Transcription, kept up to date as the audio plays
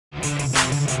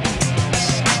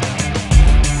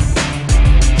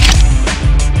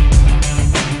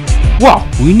Wow,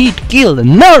 we need to kill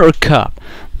another cop.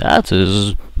 That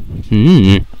is...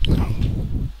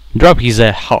 Drop his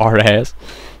hard ass.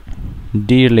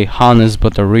 Dearly honest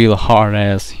but a real hard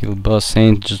ass. He'll bust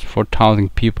saints just for taunting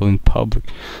people in public.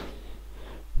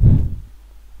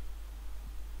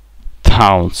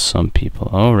 Taunt some people.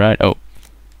 Alright, oh.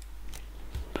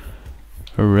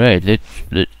 Alright,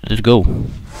 let's go.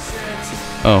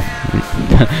 Oh.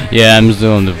 Yeah, I'm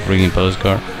still on the freaking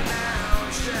postcard.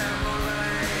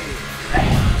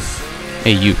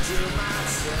 Hey, you.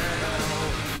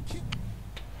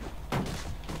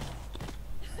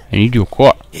 I need your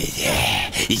car.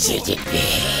 Yeah.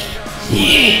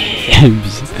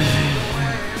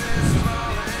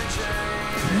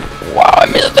 Wow, I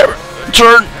missed the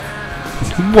turn.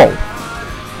 Whoa.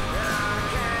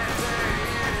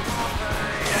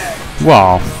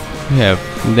 Wow. We have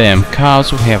damn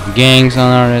cops, we have gangs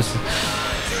on our ass.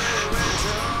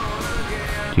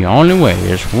 The only way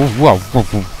is whoa.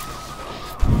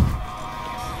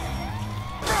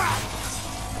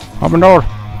 Open door.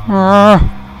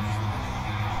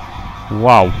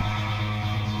 Wow.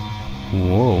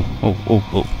 Whoa.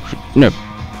 Oh. No.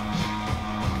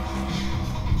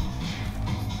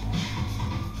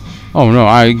 Oh no,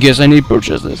 I guess I need to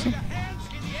purchase this.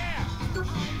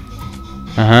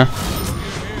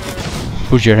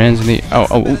 Put your hands in the... Oh,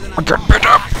 I got picked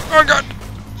up! Oh god!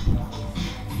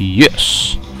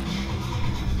 Yes!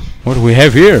 What do we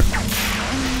have here?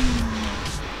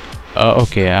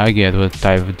 Okay, I get what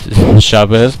type of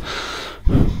shop is.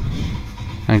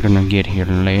 I'm gonna get here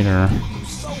later.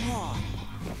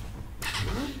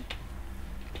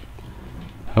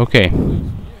 Okay.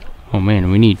 Oh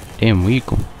man, we need damn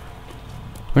vehicle.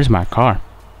 Where's my car?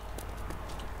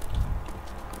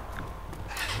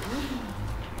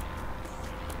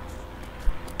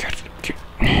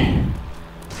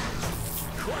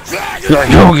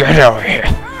 You get over here.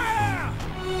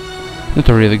 Not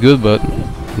really good, but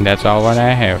that's all what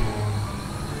I have.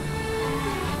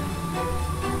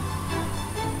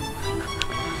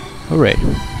 Alright.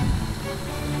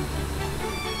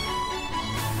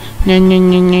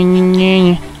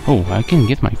 Oh, I can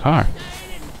get my car.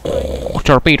 Oh,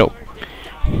 torpedo.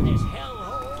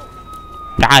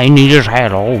 I need his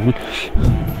head. Oh.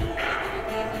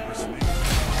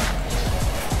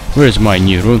 Where's my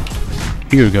new room?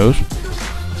 Here goes.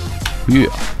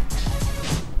 Yeah.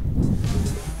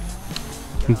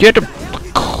 Get him.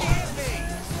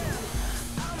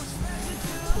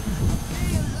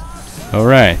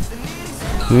 Alright.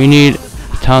 We need to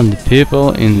taunt the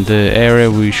people in the area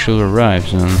we should arrive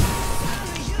soon.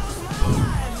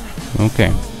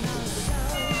 Okay.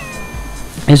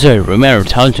 And so remember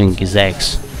taunting is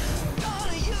X.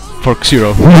 Fork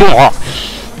Zero.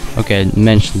 Okay, I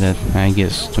mentioned that, I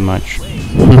guess, too much.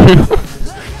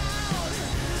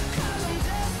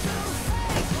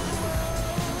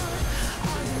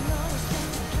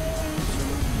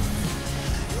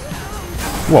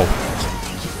 Whoa.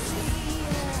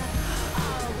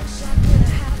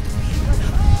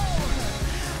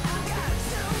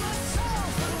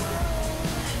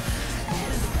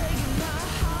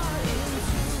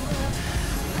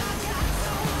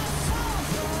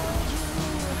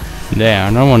 There,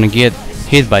 I don't want to get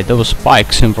hit by those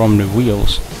spikes in from the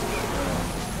wheels.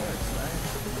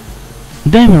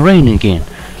 Damn, it rained again.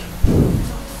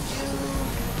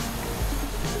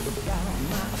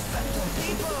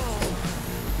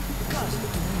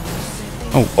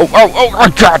 Oh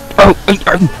god!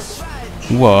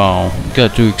 Wow,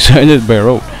 got too excited by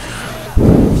road.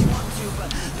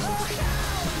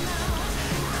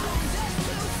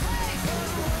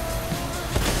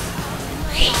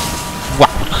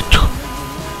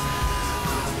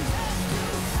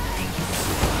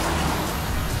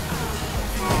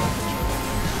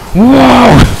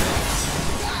 Wow!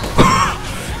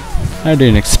 I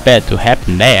didn't expect to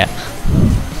happen there.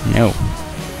 No.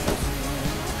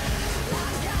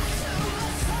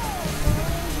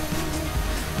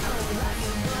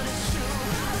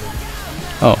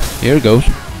 Oh, here it goes.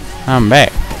 I'm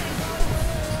back.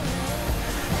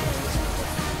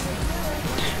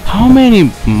 How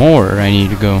many more I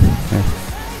need to go?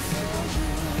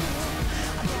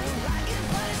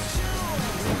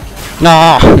 No,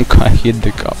 I hit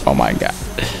the cup. Oh my god.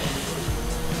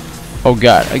 Oh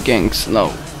god, again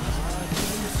snow.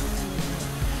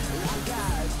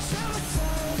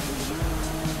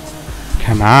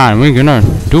 Come on, we're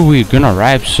gonna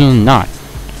arrive soon? Not.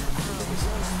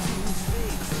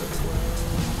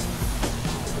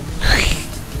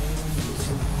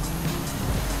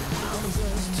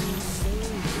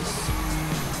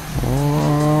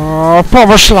 Oh,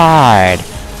 power slide.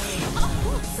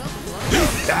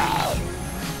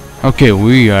 Okay,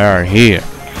 we are here.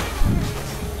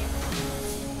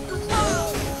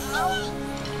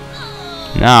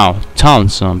 Now,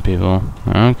 taunt some people.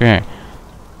 Okay.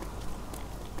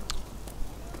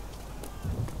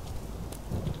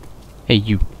 Hey,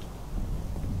 you.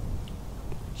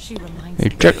 Hey,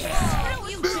 check.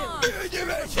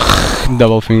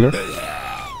 Double finger.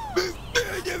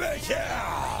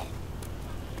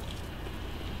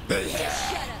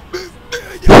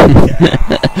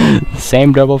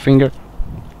 Same double finger.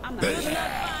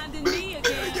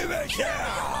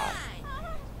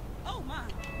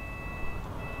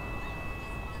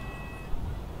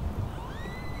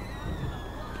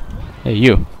 Hey,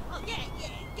 you.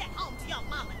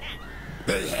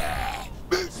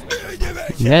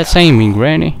 That's Amy,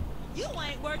 Granny.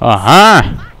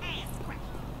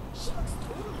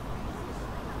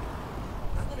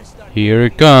 Here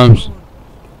it comes.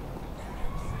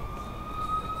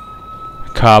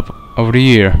 Cop of the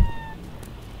year.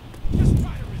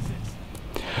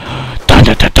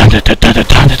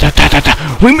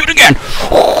 We meet again.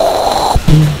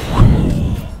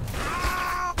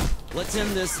 Let's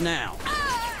end this now.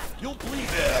 You'll bleed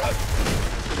it.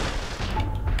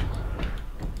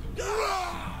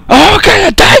 Okay,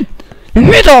 you're dead! In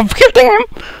the middle of killing him!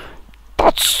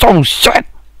 That's so sad!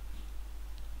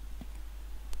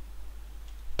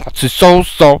 That's so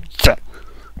sad!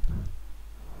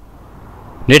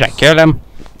 Did I kill him?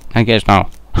 I guess no.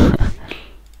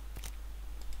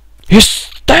 He's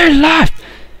still alive!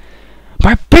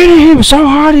 By beating him so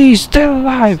hard, he's still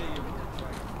alive!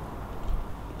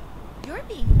 You're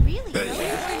being really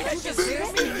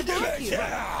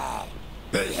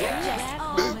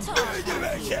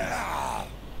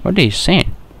What are you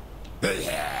saying?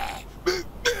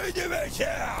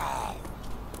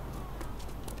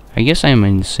 I guess I'm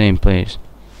in the same place.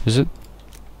 Is it?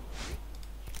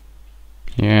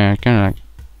 Yeah, kinda like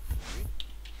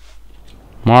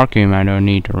mark him, I don't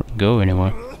need to go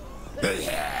anywhere.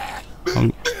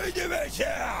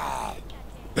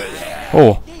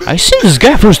 Oh, I seen this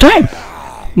guy first time!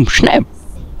 Oh, snap!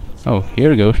 Oh,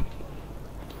 here it goes.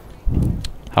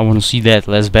 I wanna see that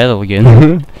last battle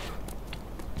again.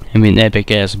 I mean, epic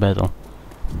ass battle.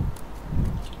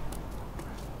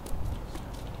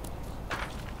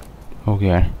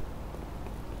 Okay.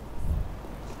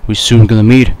 We soon gonna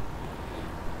meet.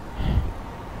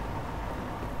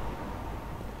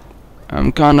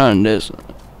 I'm kinda on this.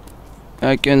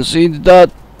 I can see the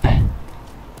dot.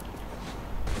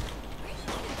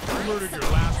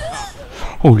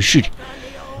 Holy shit.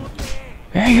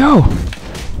 Hey yo!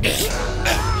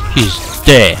 He's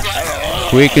dead.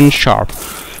 Quick and sharp.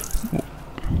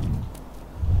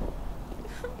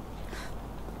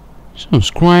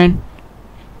 Someone's crying.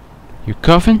 You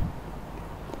coughing?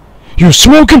 You're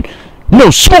smoking? No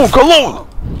smoke alone!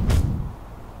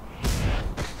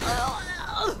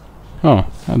 Oh,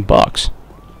 a box.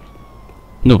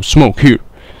 No smoke here.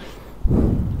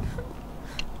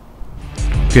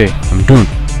 Okay, I'm done.